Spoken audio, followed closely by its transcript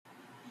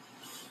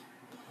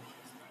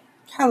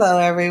Hello,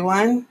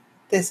 everyone.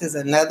 This is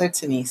another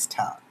Denise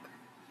Talk.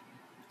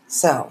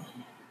 So,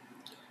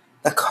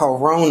 the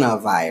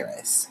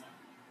coronavirus.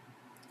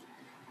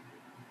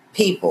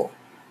 People,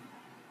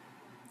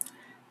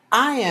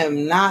 I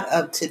am not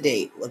up to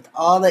date with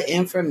all the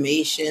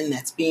information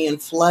that's being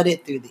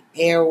flooded through the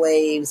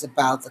airwaves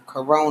about the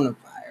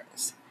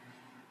coronavirus.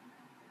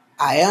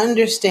 I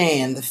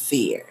understand the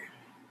fear.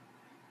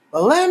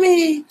 But let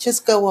me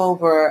just go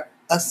over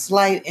a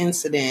slight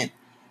incident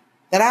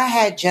that I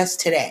had just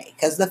today,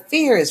 because the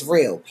fear is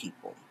real,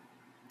 people.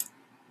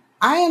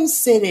 I am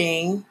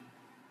sitting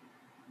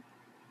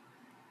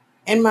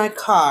in my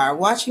car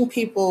watching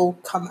people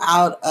come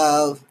out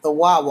of the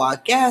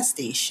Wawa gas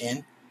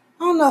station.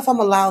 I don't know if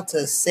I'm allowed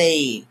to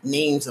say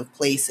names of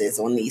places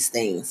on these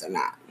things or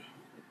not.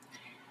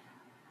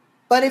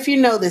 But if you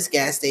know this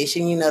gas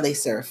station, you know they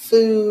serve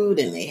food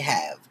and they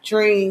have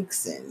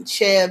drinks and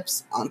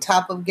chips on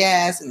top of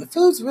gas, and the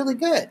food's really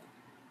good.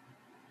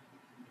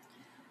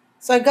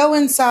 So I go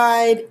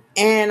inside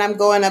and I'm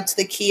going up to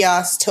the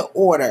kiosk to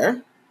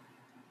order.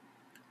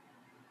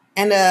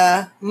 And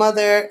a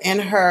mother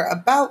and her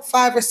about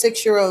 5 or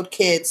 6 year old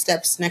kid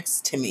steps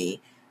next to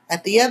me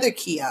at the other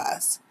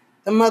kiosk.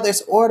 The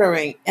mother's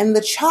ordering, and the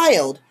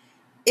child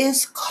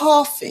is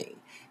coughing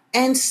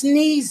and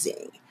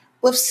sneezing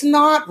with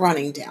snot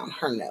running down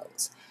her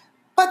nose.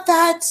 But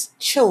that's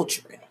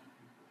children.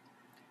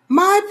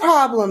 My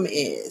problem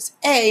is,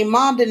 A,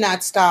 mom did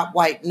not stop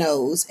white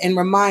nose and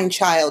remind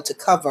child to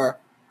cover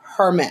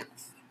her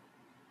mouth.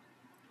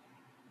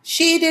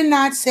 She did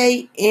not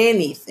say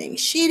anything.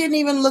 She didn't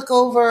even look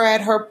over at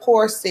her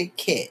poor sick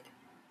kid.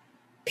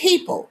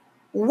 People,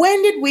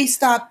 when did we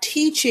stop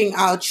teaching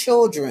our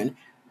children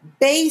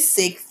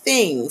basic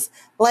things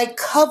like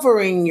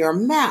covering your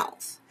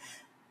mouth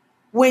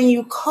when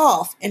you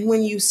cough and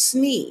when you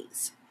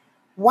sneeze,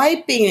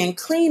 wiping and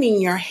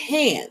cleaning your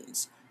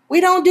hands? We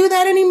don't do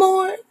that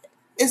anymore?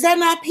 Is that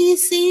not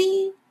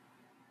PC?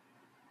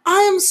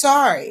 I am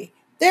sorry.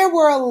 There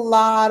were a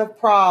lot of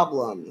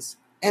problems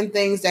and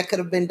things that could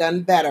have been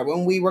done better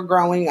when we were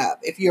growing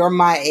up. If you're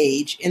my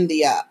age, in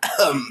the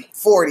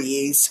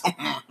 40s,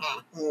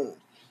 I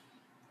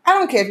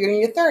don't care if you're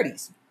in your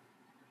 30s.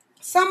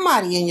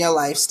 Somebody in your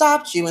life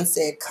stopped you and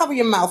said, cover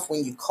your mouth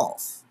when you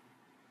cough.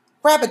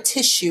 Grab a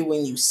tissue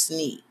when you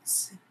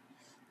sneeze.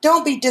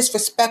 Don't be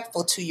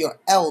disrespectful to your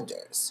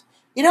elders.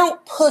 You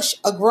don't push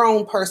a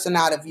grown person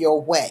out of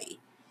your way.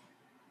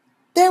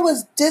 There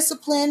was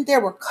discipline. There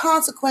were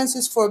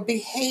consequences for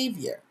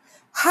behavior.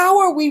 How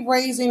are we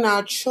raising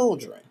our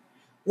children?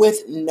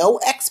 With no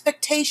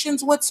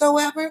expectations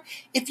whatsoever?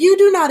 If you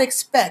do not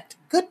expect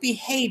good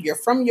behavior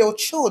from your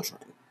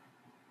children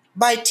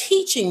by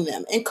teaching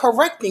them and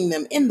correcting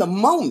them in the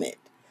moment,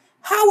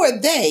 how are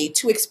they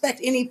to expect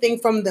anything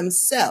from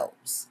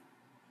themselves?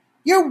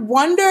 You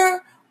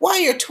wonder why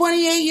your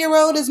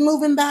 28-year-old is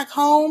moving back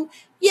home?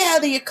 Yeah,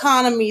 the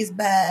economy's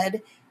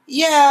bad.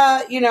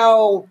 Yeah,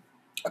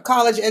 a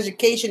college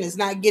education is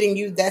not getting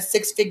you that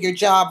 6-figure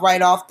job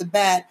right off the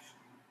bat.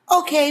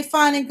 Okay,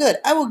 fine and good.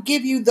 I will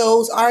give you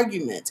those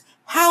arguments.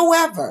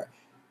 However,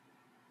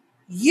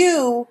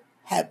 you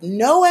have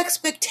no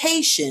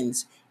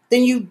expectations,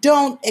 then you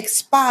don't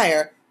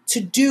aspire to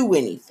do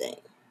anything.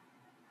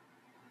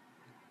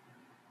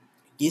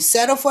 You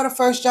settle for the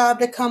first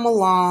job to come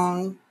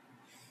along.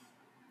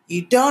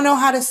 You don't know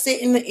how to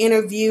sit in the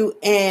interview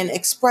and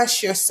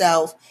express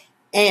yourself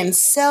and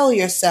sell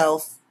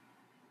yourself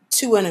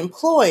to an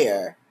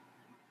employer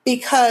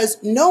because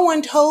no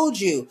one told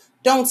you,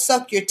 don't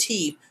suck your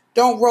teeth,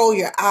 don't roll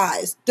your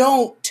eyes,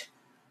 don't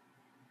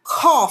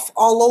cough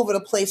all over the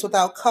place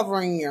without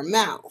covering your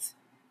mouth.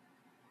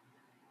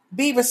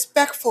 Be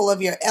respectful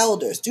of your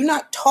elders. Do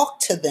not talk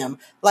to them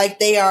like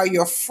they are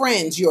your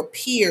friends, your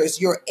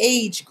peers, your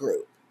age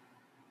group.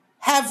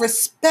 Have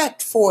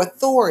respect for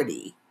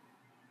authority.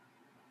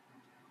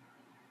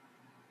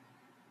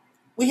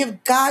 We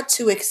have got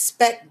to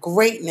expect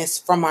greatness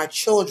from our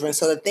children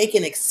so that they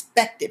can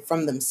expect it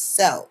from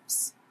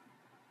themselves.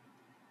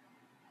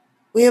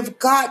 We have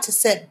got to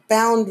set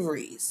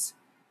boundaries.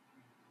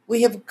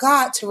 We have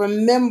got to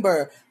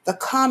remember the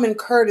common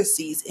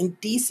courtesies and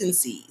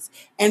decencies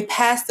and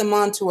pass them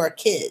on to our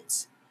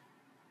kids.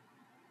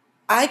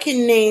 I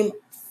can name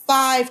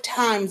 5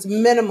 times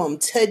minimum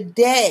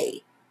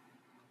today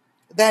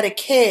that a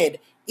kid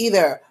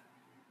either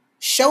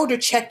shoulder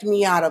checked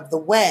me out of the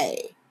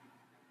way,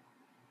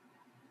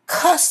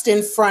 cussed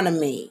in front of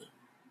me,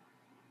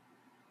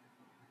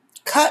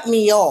 cut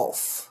me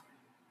off,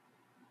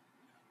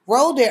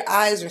 rolled their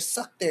eyes or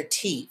sucked their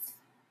teeth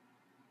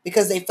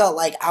because they felt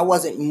like I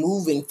wasn't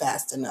moving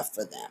fast enough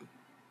for them.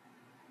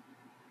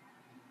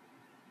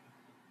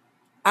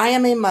 I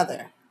am a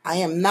mother. I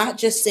am not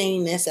just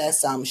saying this as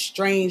some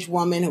strange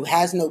woman who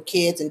has no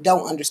kids and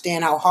don't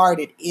understand how hard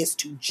it is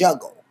to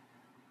juggle.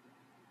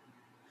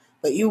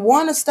 But you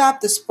want to stop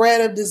the spread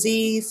of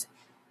disease?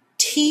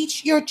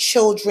 Teach your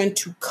children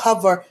to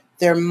cover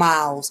their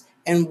mouths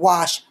and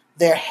wash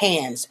their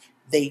hands.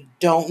 They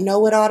don't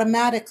know it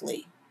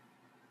automatically.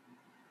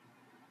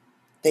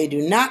 They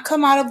do not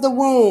come out of the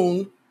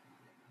womb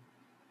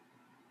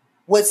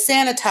with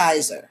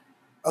sanitizer,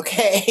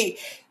 okay?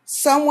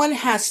 Someone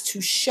has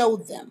to show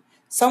them.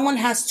 Someone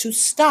has to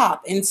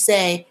stop and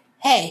say,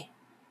 hey,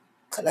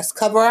 let's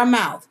cover our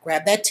mouth.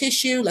 Grab that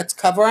tissue. Let's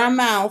cover our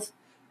mouth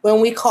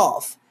when we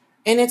cough.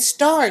 And it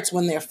starts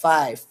when they're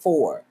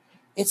 5'4".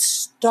 It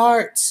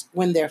starts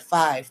when they're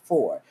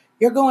 5'4".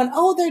 You're going,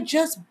 oh, they're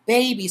just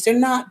babies. They're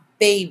not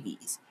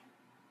babies.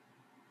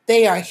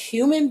 They are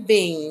human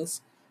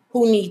beings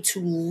who need to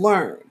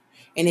learn.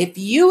 And if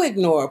you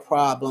ignore a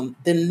problem,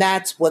 then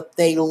that's what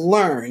they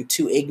learn,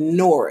 to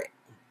ignore it.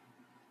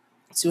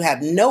 To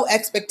have no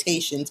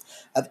expectations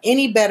of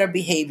any better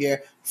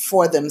behavior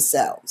for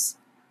themselves.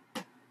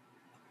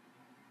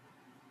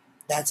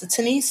 That's a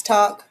Tenise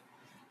talk.